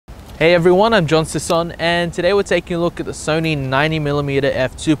Hey everyone, I'm Sison, and today we're taking a look at the Sony 90mm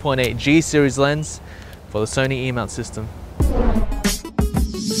F2.8 G series lens for the Sony E-mount system.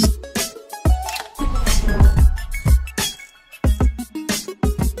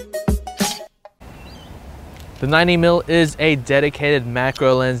 The 90mm is a dedicated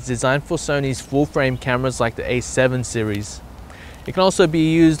macro lens designed for Sony's full-frame cameras like the A7 series. It can also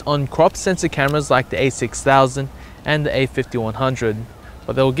be used on crop sensor cameras like the A6000 and the A5100.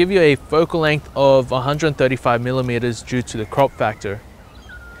 But they will give you a focal length of 135mm due to the crop factor.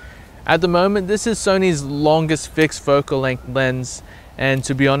 At the moment, this is Sony's longest fixed focal length lens, and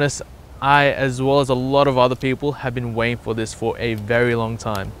to be honest, I, as well as a lot of other people, have been waiting for this for a very long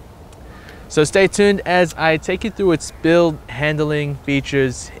time. So stay tuned as I take you through its build, handling,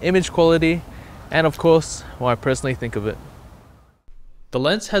 features, image quality, and of course, what I personally think of it. The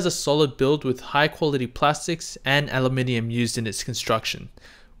lens has a solid build with high quality plastics and aluminium used in its construction,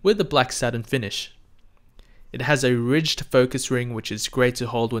 with a black satin finish. It has a ridged focus ring which is great to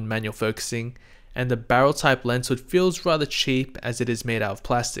hold when manual focusing, and the barrel type lens hood feels rather cheap as it is made out of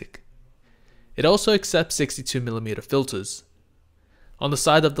plastic. It also accepts 62mm filters. On the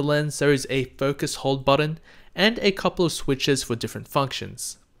side of the lens there is a focus hold button and a couple of switches for different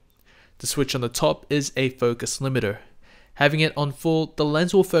functions. The switch on the top is a focus limiter. Having it on full, the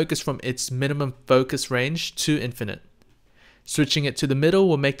lens will focus from its minimum focus range to infinite. Switching it to the middle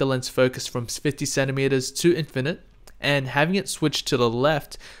will make the lens focus from 50cm to infinite, and having it switched to the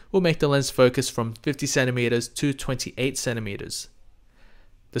left will make the lens focus from 50cm to 28cm.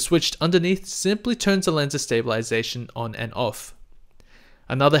 The switch underneath simply turns the lens's stabilization on and off.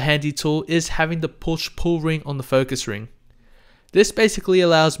 Another handy tool is having the push-pull ring on the focus ring. This basically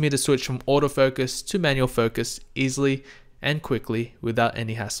allows me to switch from autofocus to manual focus easily and quickly without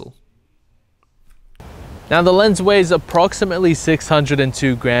any hassle. Now the lens weighs approximately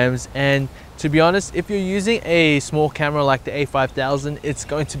 602 grams, and to be honest, if you're using a small camera like the A5000, it's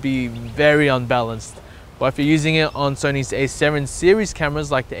going to be very unbalanced. But if you're using it on Sony's A7 series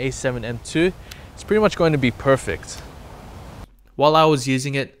cameras like the A7 M2, it's pretty much going to be perfect. While I was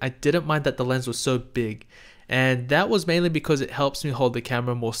using it, I didn't mind that the lens was so big, and that was mainly because it helps me hold the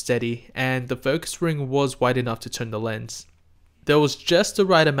camera more steady, and the focus ring was wide enough to turn the lens. There was just the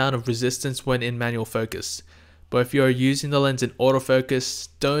right amount of resistance when in manual focus, but if you are using the lens in autofocus,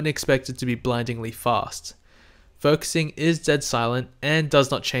 don't expect it to be blindingly fast. Focusing is dead silent and does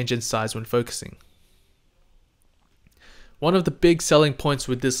not change in size when focusing. One of the big selling points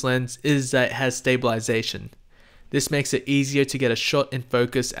with this lens is that it has stabilization. This makes it easier to get a shot in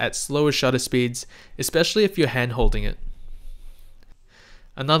focus at slower shutter speeds, especially if you're hand holding it.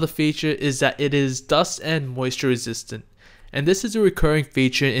 Another feature is that it is dust and moisture resistant, and this is a recurring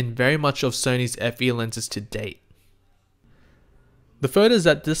feature in very much of Sony's FE lenses to date. The photos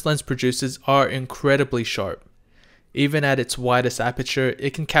that this lens produces are incredibly sharp. Even at its widest aperture,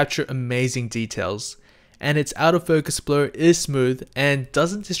 it can capture amazing details, and its out of focus blur is smooth and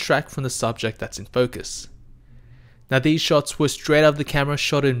doesn't distract from the subject that's in focus. Now these shots were straight out of the camera,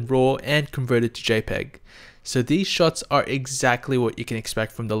 shot in RAW and converted to JPEG, so these shots are exactly what you can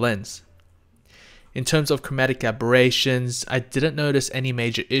expect from the lens. In terms of chromatic aberrations, I didn't notice any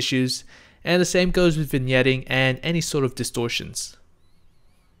major issues, and the same goes with vignetting and any sort of distortions.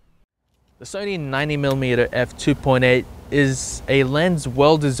 The Sony 90mm F2.8 is a lens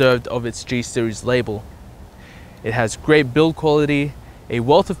well deserved of its G series label. It has great build quality, a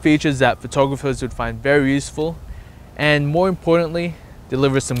wealth of features that photographers would find very useful, and more importantly,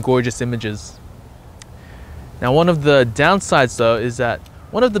 delivers some gorgeous images. Now one of the downsides though is that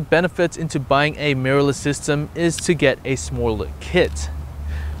one of the benefits into buying a mirrorless system is to get a smaller kit.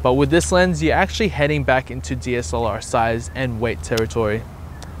 But with this lens, you're actually heading back into DSLR size and weight territory.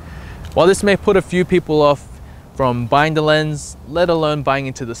 While this may put a few people off from buying the lens, let alone buying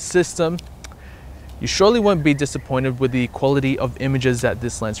into the system, you surely won't be disappointed with the quality of images that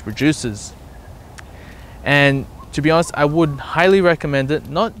this lens produces. And to be honest, I would highly recommend it,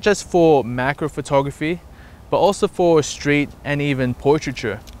 not just for macro photography, but also for street and even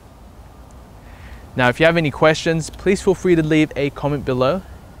portraiture. Now, if you have any questions, please feel free to leave a comment below.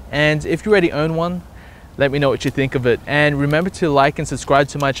 And if you already own one, let me know what you think of it. And remember to like and subscribe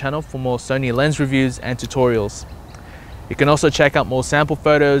to my channel for more Sony lens reviews and tutorials. You can also check out more sample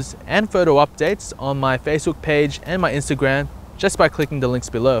photos and photo updates on my Facebook page and my Instagram just by clicking the links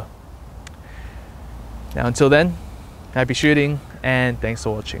below. Now until then, happy shooting and thanks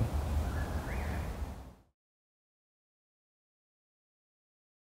for watching.